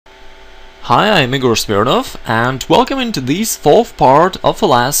Hi, I'm Igor Smirnov, and welcome into this fourth part of a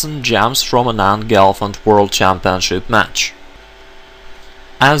lesson Gems from Anand-Gelfand World Championship match.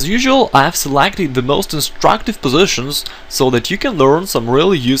 As usual, I have selected the most instructive positions so that you can learn some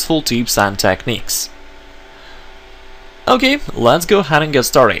really useful tips and techniques. Okay, let's go ahead and get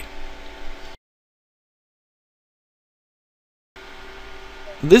started.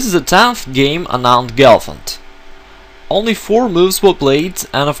 This is a 10th game Anand-Gelfand. Only 4 moves were played,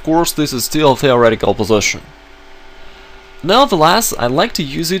 and of course this is still a theoretical position. Nevertheless, I'd like to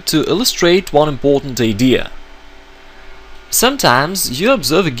use it to illustrate one important idea. Sometimes you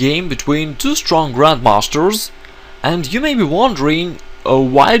observe a game between 2 strong grandmasters, and you may be wondering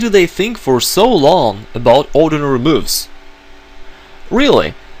why do they think for so long about ordinary moves.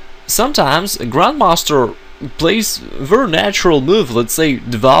 Really, sometimes a grandmaster plays a very natural move, let's say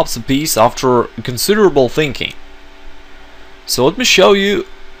develops a piece after considerable thinking. So let me show you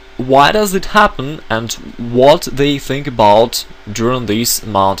why does it happen and what they think about during this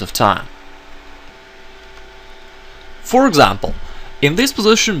amount of time. For example, in this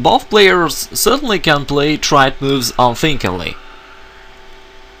position both players certainly can play trite moves unthinkingly.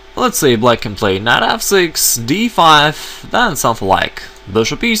 Let's say black can play knight f6, d5, then something like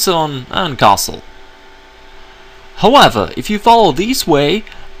bishop e7 and castle. However, if you follow this way,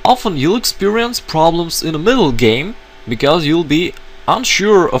 often you'll experience problems in the middle game, because you'll be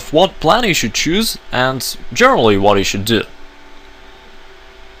unsure of what plan you should choose and generally what you should do.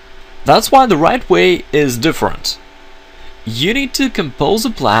 That's why the right way is different. You need to compose a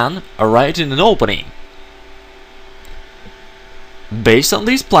plan right in an opening. Based on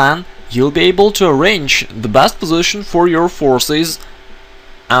this plan, you'll be able to arrange the best position for your forces,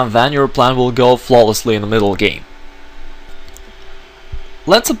 and then your plan will go flawlessly in the middle game.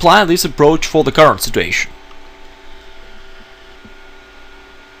 Let's apply this approach for the current situation.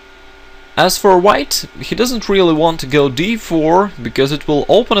 As for white, he doesn't really want to go d4 because it will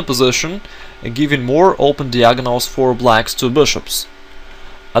open a position, giving more open diagonals for black's 2 bishops.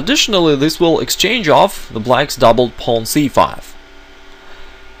 Additionally, this will exchange off the black's doubled pawn c5.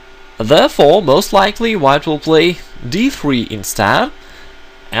 Therefore, most likely white will play d3 instead,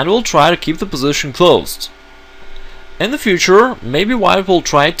 and will try to keep the position closed. In the future, maybe white will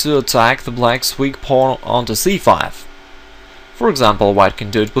try to attack the black's weak pawn onto c5. For example, white can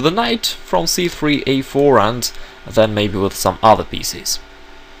do it with a knight from c3, a4, and then maybe with some other pieces.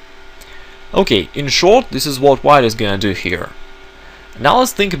 Okay, in short, this is what white is gonna do here. Now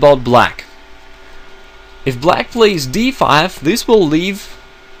let's think about black. If black plays d5, this will leave...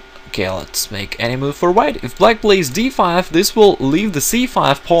 Okay, let's make any move for white. If black plays d5, this will leave the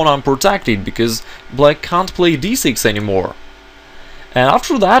c5 pawn unprotected, because black can't play d6 anymore. And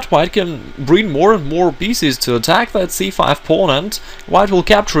after that, white can bring more and more pieces to attack that c5 pawn, and white will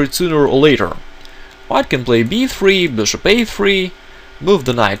capture it sooner or later. White can play b3, bishop a3, move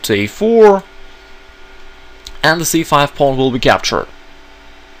the knight to a4, and the c5 pawn will be captured.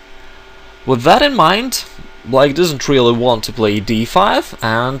 With that in mind, black doesn't really want to play d5,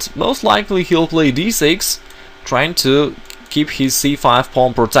 and most likely he'll play d6, trying to keep his c5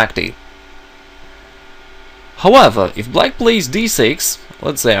 pawn protected. However, if black plays d6,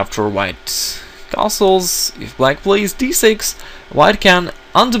 let's say after white castles, if black plays d6, white can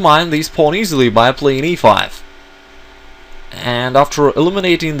undermine this pawn easily by playing e5. And after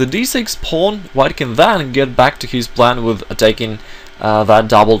eliminating the d6 pawn, white can then get back to his plan with attacking that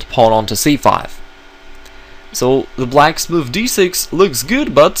doubled pawn onto c5. So the black's move d6 looks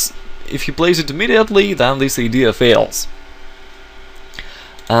good, but if he plays it immediately, then this idea fails.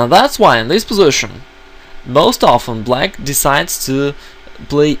 And that's why in this position, most often black decides to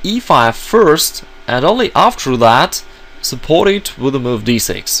play e5 first, and only after that support it with the move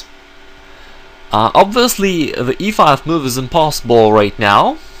d6. Obviously the e5 move is impossible right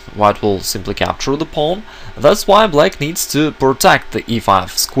now. White will simply capture the pawn. That's why black needs to protect the e5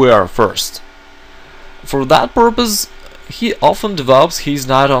 square first. For that purpose, he often develops his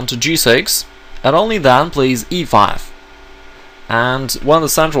knight onto g6 and only then plays e5. And when the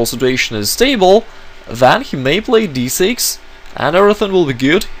central situation is stable, then he may play d6 and everything will be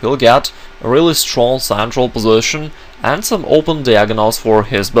good. He'll get a really strong central position and some open diagonals for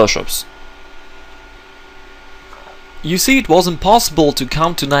his bishops. You see, it was impossible to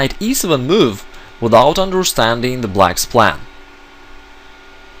come to knight e7 move without understanding the black's plan.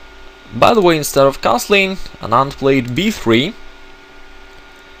 By the way, instead of castling, Anand played b3,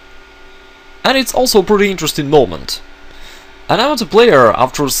 and it's also a pretty interesting moment. An amateur player,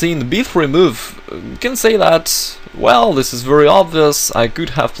 after seeing the b3 move, can say that, well, this is very obvious, I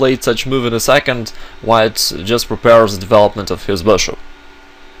could have played such move in a second, white just prepares the development of his bishop.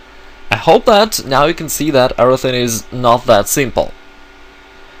 hope that now you can see that everything is not that simple.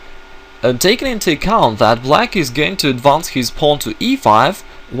 Taking into account that black is going to advance his pawn to e5,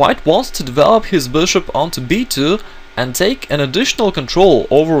 white wants to develop his bishop onto b2 and take an additional control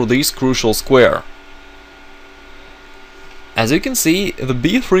over this crucial square. As you can see, the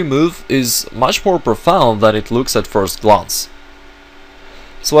b3 move is much more profound than it looks at first glance.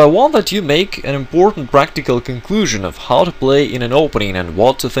 So I want that you make an important practical conclusion of how to play in an opening and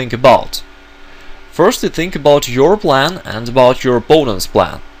what to think about. First, you think about your plan and about your opponent's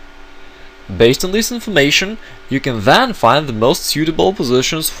plan. Based on this information, you can then find the most suitable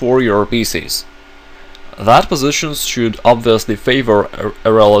positions for your pieces. That positions should obviously favor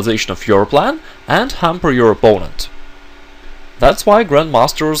a realization of your plan and hamper your opponent. That's why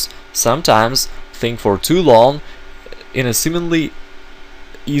grandmasters sometimes think for too long in a seemingly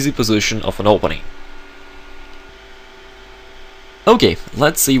easy position of an opening. Okay,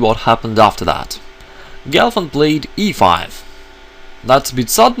 let's see what happened after that. Gelfand played e5. That's a bit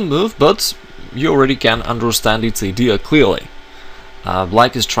sudden move, but you already can understand its idea clearly.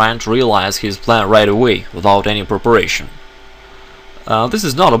 Black is trying to realize his plan right away, without any preparation. This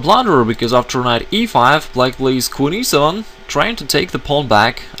is not a blunder, because after knight e5, black plays queen e7, trying to take the pawn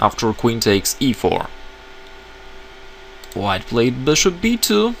back after queen takes e4. White played bishop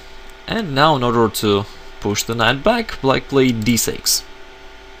b2, and now in order to push the knight back, black played d6.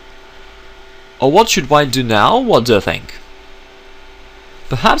 What should white do now? What do you think?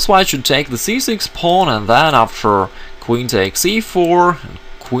 Perhaps white should take the c6 pawn, and then after queen takes e4 and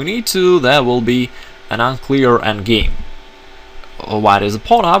queen e2, there will be an unclear endgame. White is a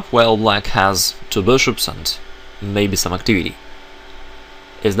pawn up, while black has two bishops and maybe some activity.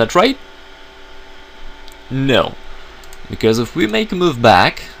 Is that right? No, because if we make a move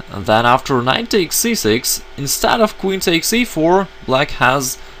back, then after knight takes c6, instead of queen takes e4, black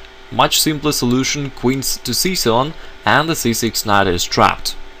has much simpler solution, queen to c7, and the c6 knight is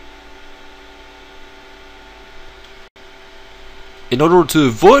trapped. In order to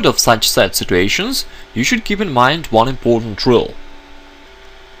avoid of such sad situations, you should keep in mind one important rule.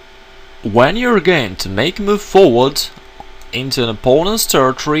 When you're going to make a move forward into an opponent's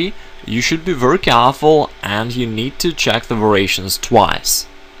territory, you should be very careful and you need to check the variations twice.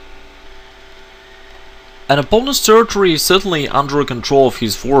 An opponent's territory is certainly under control of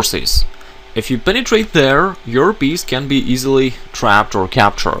his forces. If you penetrate there, your piece can be easily trapped or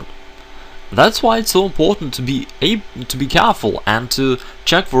captured. That's why it's so important to be careful and to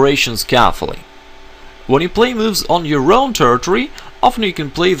check variations carefully. When you play moves on your own territory, often you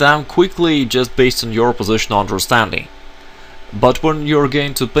can play them quickly just based on your positional understanding. But when you're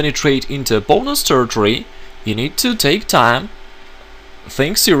going to penetrate into opponent's territory, you need to take time,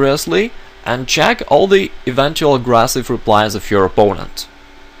 think seriously, and check all the eventual aggressive replies of your opponent.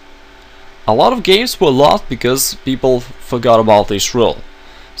 A lot of games were lost because people forgot about this rule.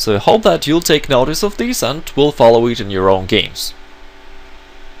 So I hope that you'll take notice of this and will follow it in your own games.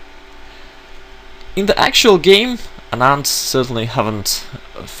 In the actual game, Anand certainly haven't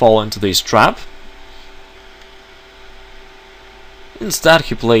fallen into this trap. Instead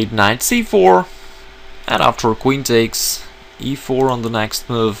he played knight c4, and after queen takes e4 on the next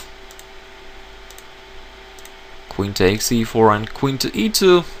move, queen takes e4 and queen to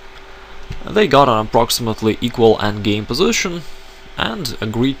e2, they got an approximately equal endgame position and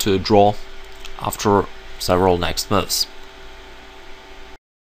agreed to a draw after several next moves.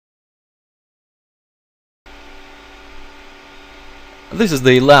 This is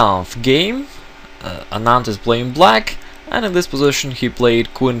the 11th game. Anand is playing black, and in this position he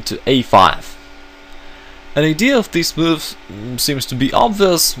played queen to a5. An idea of this move seems to be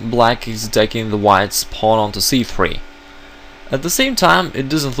obvious. Black is attacking the white's pawn onto c3. At the same time, it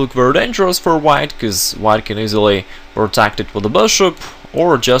doesn't look very dangerous for white, because white can easily protect it with the bishop,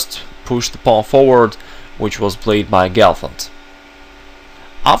 or just push the pawn forward, which was played by Gelfand.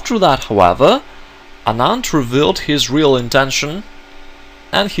 After that, however, Anand revealed his real intention,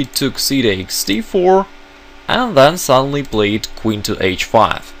 and he took c takes d4, and then suddenly played queen to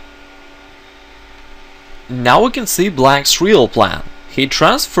h5. Now we can see black's real plan. He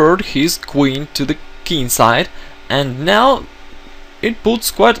transferred his queen to the king side, and now it puts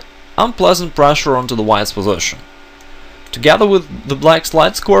quite unpleasant pressure onto the white's position. Together with the black's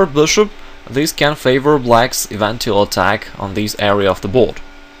light squared bishop, this can favor black's eventual attack on this area of the board.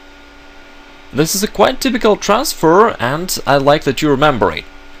 This is a quite typical transfer, and I like that you remember it.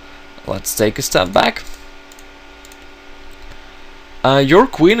 Let's take a step back. Your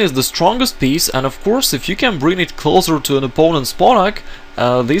queen is the strongest piece, and of course if you can bring it closer to an opponent's monarch,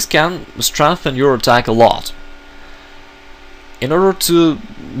 this can strengthen your attack a lot. In order to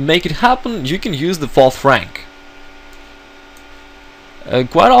make it happen, you can use the 4th rank.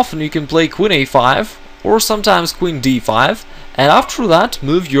 Quite often you can play Queen A5 or sometimes Queen D5, and after that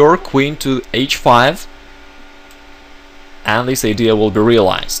move your Queen to H5, and this idea will be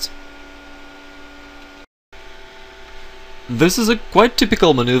realized. This is a quite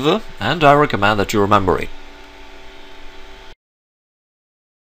typical maneuver, and I recommend that you remember it.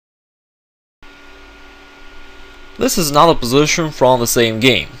 This is another position from the same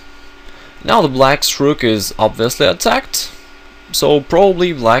game. Now the black's rook is obviously attacked, so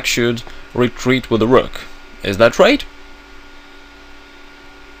probably black should retreat with the rook. Is that right?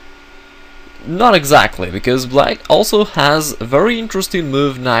 Not exactly, because black also has a very interesting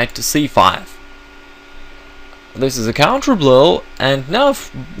move, knight to c5. This is a counter blow, and now if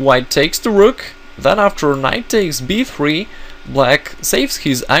white takes the rook, then after knight takes b3, black saves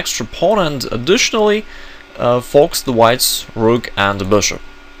his extra pawn and additionally forks the white's rook and the bishop.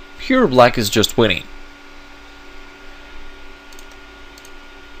 Here black is just winning.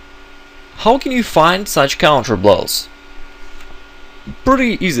 How can you find such counter blows?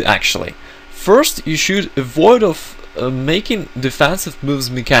 Pretty easy actually. First, you should avoid making defensive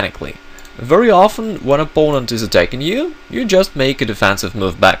moves mechanically. Very often when opponent is attacking you, you just make a defensive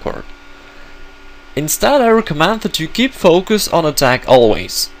move backward. Instead, I recommend that you keep focus on attack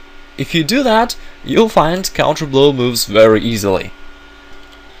always. If you do that, you'll find counter blow moves very easily.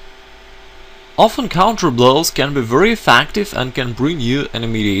 Often counter blows can be very effective and can bring you an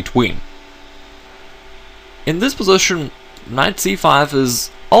immediate win. In this position, knight c5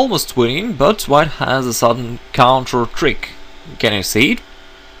 is almost winning, but white has a sudden counter trick. Can you see it?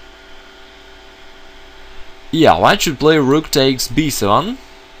 Yeah, white should play rook takes b7,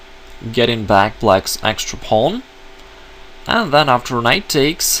 getting back black's extra pawn. And then after knight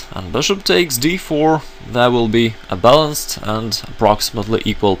takes and bishop takes d4, there will be a balanced and approximately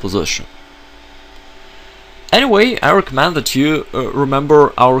equal position. Anyway, I recommend that you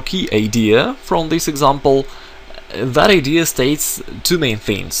remember our key idea from this example. That idea states two main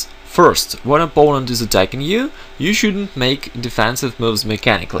things. First, when opponent is attacking you, you shouldn't make defensive moves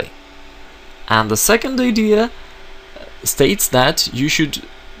mechanically. And the second idea states that you should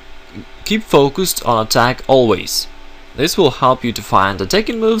keep focused on attack always. This will help you to find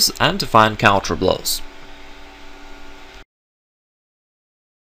attacking moves and to find counter blows.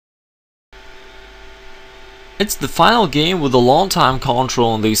 It's the final game with a long time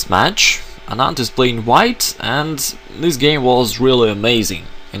control in this match. Anand is playing white, and this game was really amazing.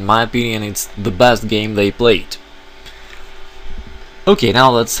 In my opinion, it's the best game they played. Okay,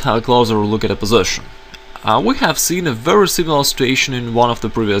 now let's have a closer look at a position. We have seen a very similar situation in one of the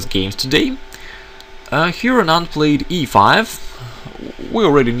previous games today. Here Anand played e5. We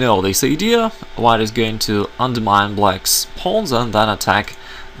already know this idea. White is going to undermine black's pawns and then attack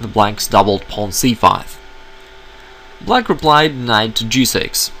the black's doubled pawn c5. Black replied knight to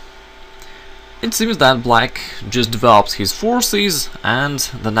g6. It seems that black just develops his forces, and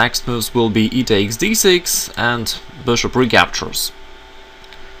the next moves will be e takes d6 and bishop recaptures.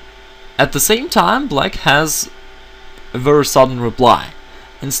 At the same time, black has a very sudden reply.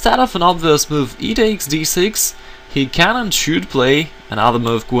 Instead of an obvious move e takes d6, he can and should play another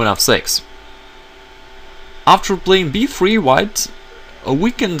move queen f6. After playing b3, white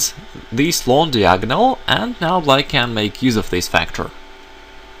weakened this long diagonal, and now black can make use of this factor.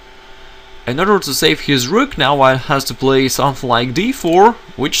 In order to save his rook, now white has to play something like d4,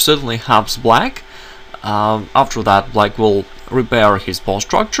 which certainly helps black. After that, black will repair his pawn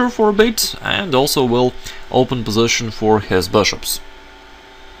structure for a bit, and also will open position for his bishops.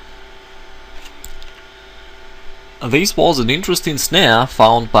 This was an interesting snare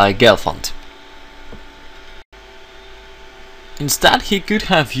found by Gelfand. Instead, he could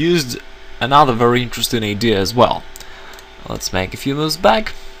have used another very interesting idea as well. Let's make a few moves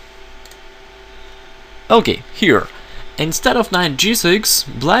back. Okay, here, instead of knight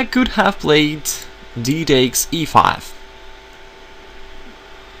g6, black could have played d takes e5.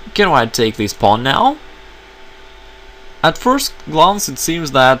 Can white take this pawn now? At first glance it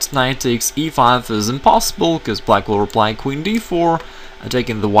seems that knight takes e5 is impossible, because black will reply queen d4,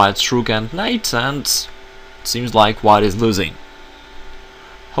 attacking the white's rook and knight, and it seems like white is losing.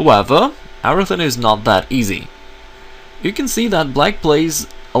 However, everything is not that easy. You can see that black plays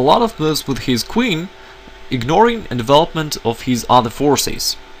a lot of moves with his queen, ignoring a development of his other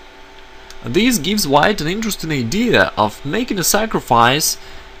forces. This gives white an interesting idea of making a sacrifice,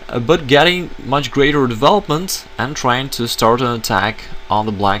 but getting much greater development and trying to start an attack on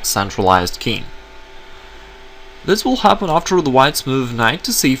the black centralized king. This will happen after the white's move knight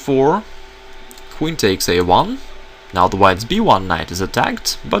to c4, queen takes a1, Now the white's b1 knight is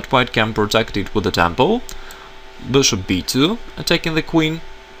attacked, but white can protect it with the tempo. Bishop b2, attacking the queen.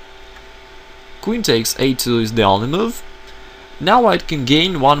 Queen takes a2 is the only move. Now white can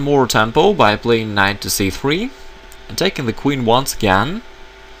gain one more tempo by playing knight to c3, attacking the queen once again.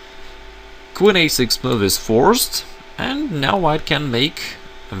 Queen a6 move is forced, and now white can make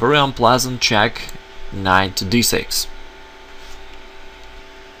a very unpleasant check, knight to d6.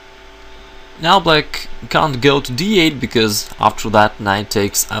 Now black can't go to d8 because after that knight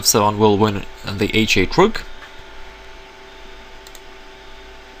takes f7 will win the h8 rook.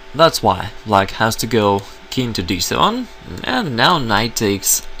 That's why black has to go king to d7, and now knight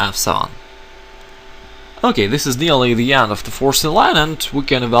takes f7. Okay, this is nearly the end of the forcing line, and we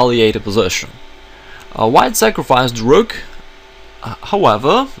can evaluate a position. White sacrificed the rook,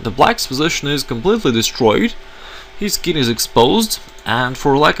 however, the black's position is completely destroyed, his king is exposed, and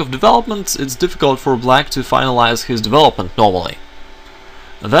for lack of development it's difficult for black to finalize his development normally.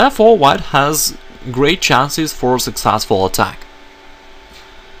 Therefore, white has great chances for a successful attack.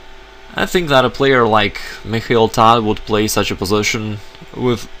 I think that a player like Mikhail Tal would play such a position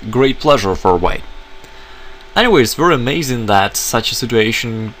with great pleasure for white. Anyway, it's very amazing that such a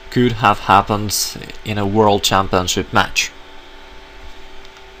situation could have happened in a World Championship match.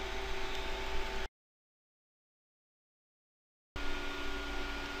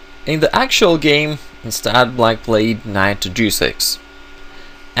 In the actual game, instead black played knight to g6.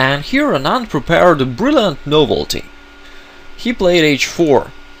 And here Anand prepared a brilliant novelty. He played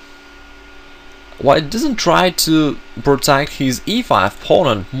h4. White doesn't try to protect his e5 pawn,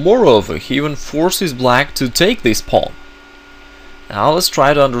 and moreover he even forces black to take this pawn. Now let's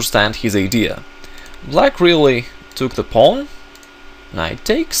try to understand his idea. Black really took the pawn, knight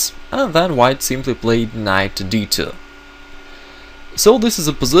takes, and then white simply played knight to d2. So this is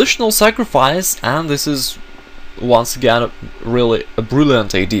a positional sacrifice, and this is once again really a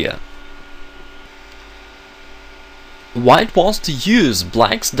brilliant idea. White wants to use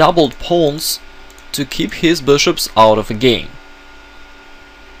black's doubled pawns to keep his bishops out of a game.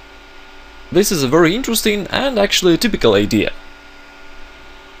 This is a very interesting and actually a typical idea.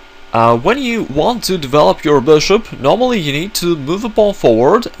 When you want to develop your bishop, normally you need to move a pawn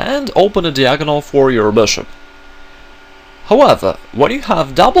forward and open a diagonal for your bishop. However, when you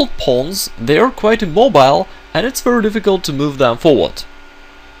have doubled pawns, they are quite immobile and it's very difficult to move them forward.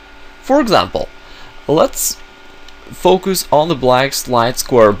 For example, let's focus on the black's light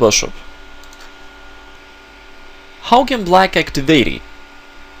square bishop. How can black activate it?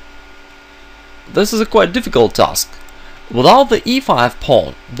 This is a quite difficult task. Without the e5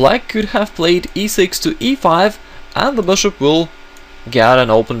 pawn, black could have played e6 to e5 and the bishop will get an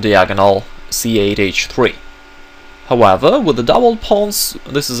open diagonal c8 h3. However, with the doubled pawns,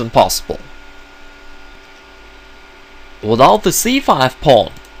 this is impossible. Without the c5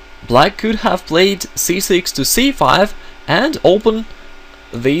 pawn, black could have played c6 to c5 and open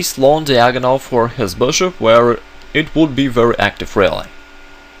this long diagonal for his bishop where it would be very active really.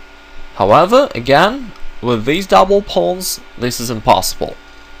 However, again, with these double pawns, this is impossible.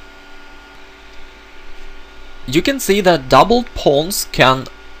 You can see that doubled pawns can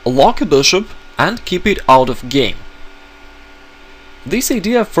lock a bishop and keep it out of game. This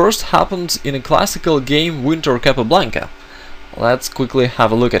idea first happened in a classical game Winter Capablanca. Let's quickly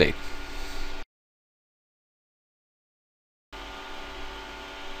have a look at it.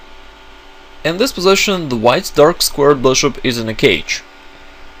 In this position, the white's dark squared bishop is in a cage.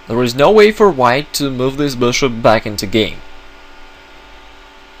 There is no way for white to move this bishop back into game.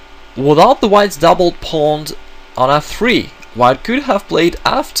 Without the white's doubled pawn on f3, white could have played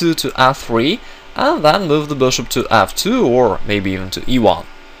f2 to f3 and then move the bishop to f2 or maybe even to e1.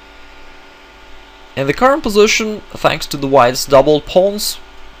 In the current position, thanks to the white's doubled pawns,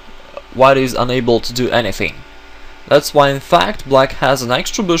 white is unable to do anything. That's why in fact black has an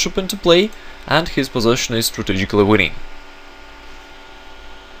extra bishop into play and his position is strategically winning.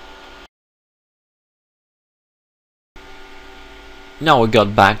 Now we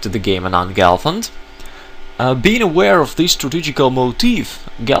got back to the game Anand-Gelfand. Being aware of this strategical motif,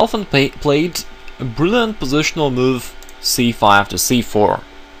 Gelfand played a brilliant positional move c5 to c4.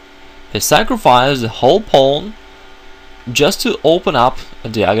 He sacrificed the whole pawn just to open up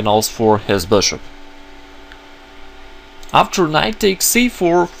diagonals for his bishop. After knight takes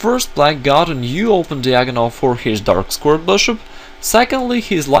c4, first black got a new open diagonal for his dark squared bishop, secondly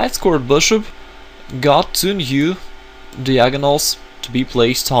his light squared bishop got two new diagonals to be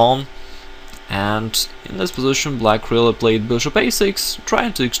placed on, and in this position black really played bishop a6,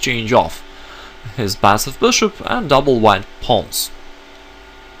 trying to exchange off his passive bishop and double white pawns.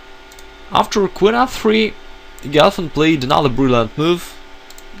 After queen f3, Gelfand played another brilliant move,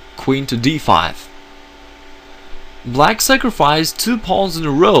 queen to d5. Black sacrificed 2 pawns in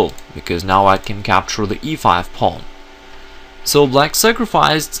a row, because now I can capture the e5 pawn. So black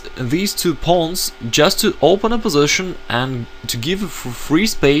sacrificed these 2 pawns just to open a position and to give free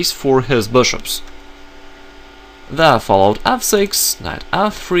space for his bishops. There followed f6, knight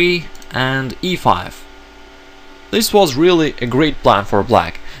f3 and e5. This was really a great plan for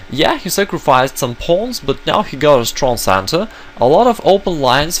black. Yeah, he sacrificed some pawns, but now he got a strong center, a lot of open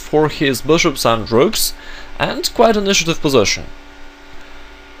lines for his bishops and rooks, and quite an initiative position.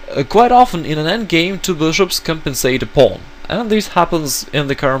 Quite often in an endgame, 2 bishops compensate a pawn, and this happens in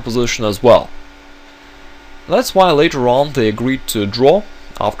the current position as well. That's why later on they agreed to draw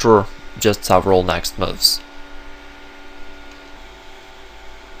after just several next moves.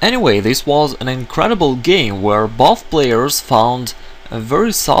 Anyway, this was an incredible game where both players found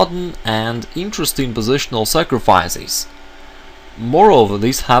very sudden and interesting positional sacrifices. Moreover,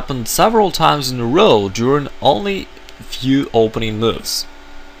 this happened several times in a row during only a few opening moves.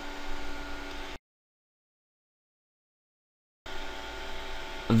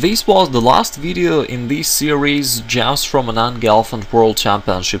 This was the last video in this series, Gems from Anand-Gelfand World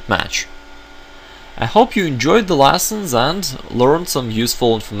Championship match. I hope you enjoyed the lessons and learned some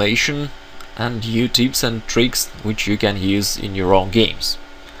useful information and new tips and tricks which you can use in your own games.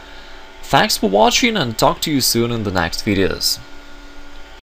 Thanks for watching and talk to you soon in the next videos.